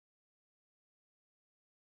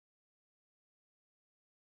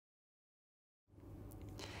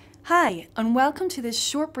Hi, and welcome to this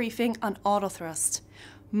short briefing on autothrust.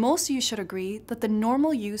 Most of you should agree that the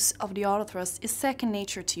normal use of the autothrust is second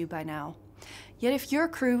nature to you by now. Yet if your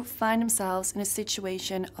crew find themselves in a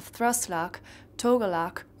situation of thrust lock, toga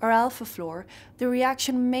lock, or alpha floor, the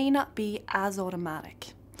reaction may not be as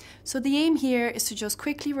automatic. So the aim here is to just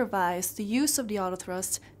quickly revise the use of the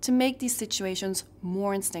autothrust to make these situations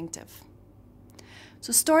more instinctive.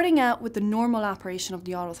 So starting out with the normal operation of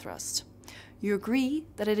the autothrust. You agree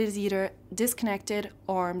that it is either disconnected,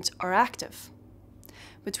 armed, or active.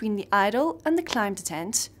 Between the idle and the climb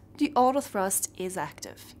detent, the autothrust is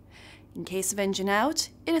active. In case of engine out,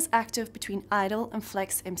 it is active between idle and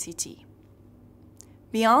flex MCT.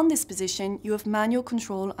 Beyond this position, you have manual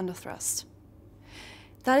control on the thrust.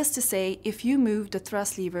 That is to say, if you move the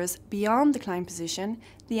thrust levers beyond the climb position,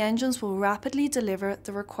 the engines will rapidly deliver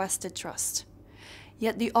the requested thrust.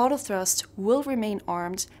 Yet the autothrust will remain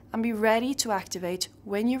armed and be ready to activate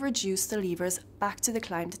when you reduce the levers back to the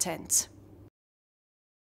climb detent.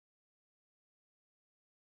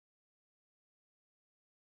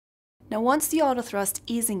 Now once the autothrust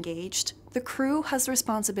is engaged, the crew has the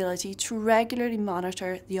responsibility to regularly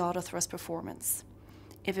monitor the autothrust performance.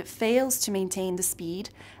 If it fails to maintain the speed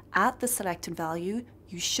at the selected value,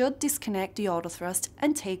 you should disconnect the autothrust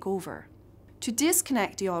and take over. To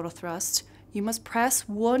disconnect the autothrust, you must press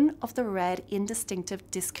one of the red indistinctive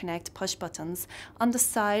disconnect push buttons on the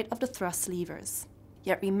side of the thrust levers.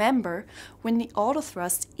 Yet remember, when the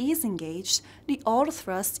autothrust is engaged, the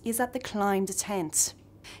autothrust is at the climb detent.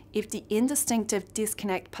 If the indistinctive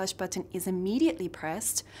disconnect push button is immediately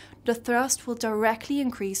pressed, the thrust will directly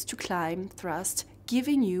increase to climb thrust,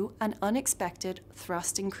 giving you an unexpected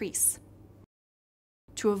thrust increase.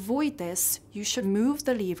 To avoid this, you should move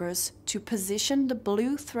the levers to position the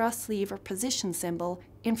blue thrust lever position symbol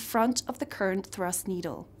in front of the current thrust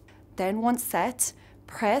needle. Then once set,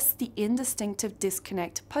 press the indistinctive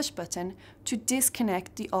disconnect push button to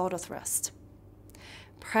disconnect the autothrust.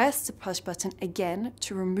 Press the push button again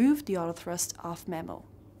to remove the autothrust off memo.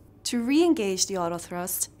 To re-engage the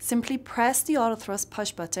autothrust, simply press the autothrust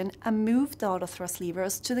push button and move the autothrust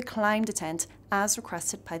levers to the climb detent as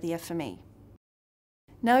requested by the FMA.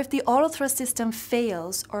 Now if the autothrust system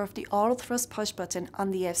fails or if the autothrust push button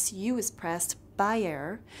on the FCU is pressed by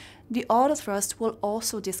error, the autothrust will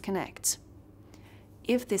also disconnect.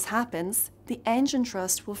 If this happens, the engine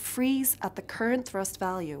thrust will freeze at the current thrust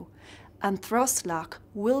value and thrust lock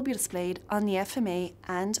will be displayed on the FMA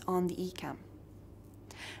and on the ECAM.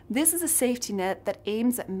 This is a safety net that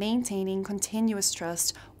aims at maintaining continuous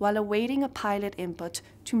thrust while awaiting a pilot input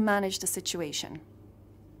to manage the situation.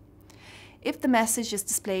 If the message is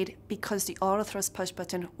displayed because the autothrust push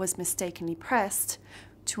button was mistakenly pressed,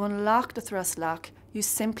 to unlock the thrust lock, you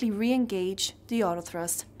simply re-engage the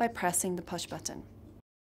autothrust by pressing the push button.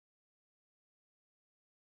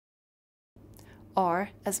 Or,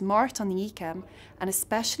 as marked on the ECAM, and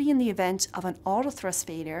especially in the event of an autothrust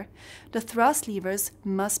failure, the thrust levers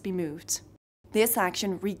must be moved. This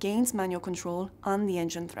action regains manual control on the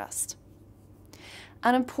engine thrust.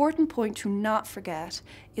 An important point to not forget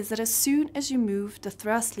is that as soon as you move the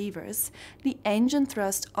thrust levers, the engine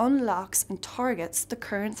thrust unlocks and targets the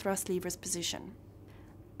current thrust lever's position.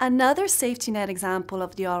 Another safety net example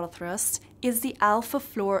of the autothrust is the alpha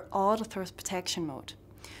floor autothrust protection mode.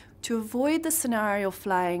 To avoid the scenario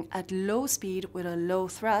flying at low speed with a low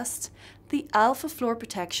thrust, the alpha floor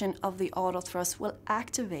protection of the autothrust will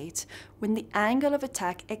activate when the angle of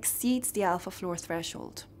attack exceeds the alpha floor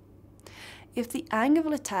threshold. If the angle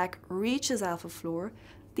of attack reaches alpha floor,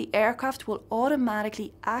 the aircraft will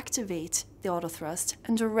automatically activate the autothrust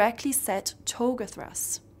and directly set toga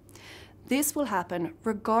thrust. This will happen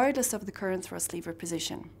regardless of the current thrust lever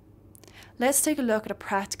position. Let's take a look at a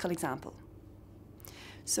practical example.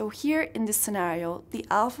 So here in this scenario, the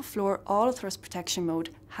alpha floor autothrust protection mode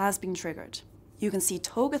has been triggered. You can see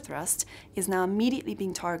toga thrust is now immediately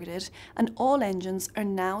being targeted and all engines are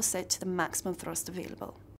now set to the maximum thrust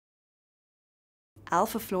available.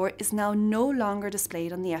 Alpha floor is now no longer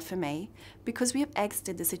displayed on the FMA because we have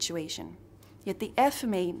exited the situation. Yet the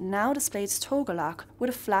FMA now displays toga lock with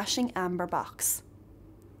a flashing amber box.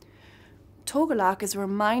 Toga lock is a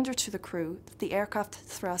reminder to the crew that the aircraft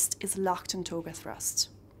thrust is locked in toga thrust.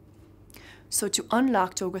 So to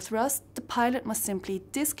unlock toga thrust, the pilot must simply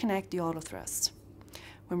disconnect the autothrust.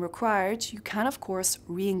 When required, you can of course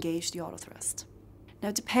re-engage the autothrust.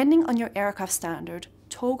 Now depending on your aircraft standard,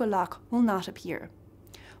 toga lock will not appear.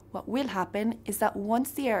 What will happen is that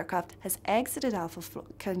once the aircraft has exited alpha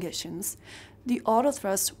conditions, the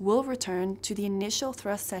autothrust will return to the initial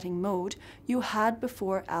thrust setting mode you had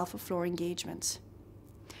before alpha floor engagement,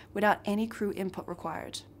 without any crew input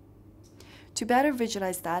required. To better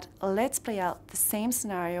visualize that, let's play out the same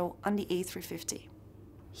scenario on the A350.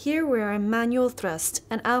 Here we are in manual thrust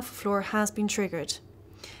and alpha floor has been triggered.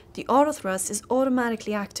 The auto thrust is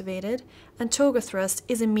automatically activated and toga thrust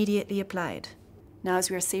is immediately applied. Now as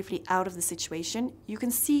we are safely out of the situation, you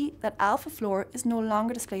can see that alpha floor is no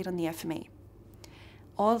longer displayed on the FMA.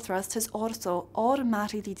 Auto thrust has also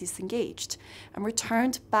automatically disengaged and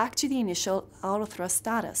returned back to the initial auto thrust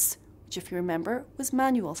status, which if you remember was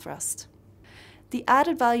manual thrust. The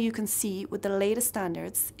added value you can see with the latest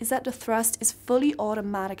standards is that the thrust is fully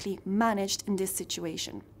automatically managed in this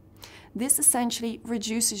situation. This essentially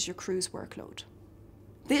reduces your cruise workload.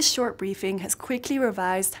 This short briefing has quickly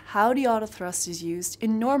revised how the auto thrust is used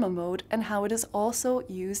in normal mode and how it is also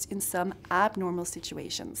used in some abnormal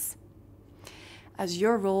situations. As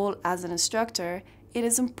your role as an instructor, it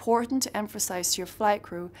is important to emphasize to your flight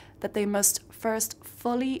crew that they must first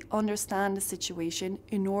fully understand the situation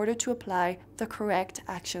in order to apply the correct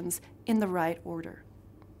actions in the right order.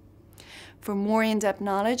 For more in-depth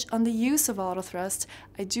knowledge on the use of autothrust,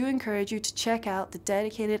 I do encourage you to check out the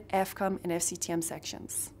dedicated FCOM and FCTM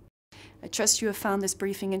sections. I trust you have found this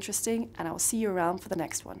briefing interesting, and I will see you around for the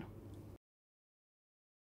next one.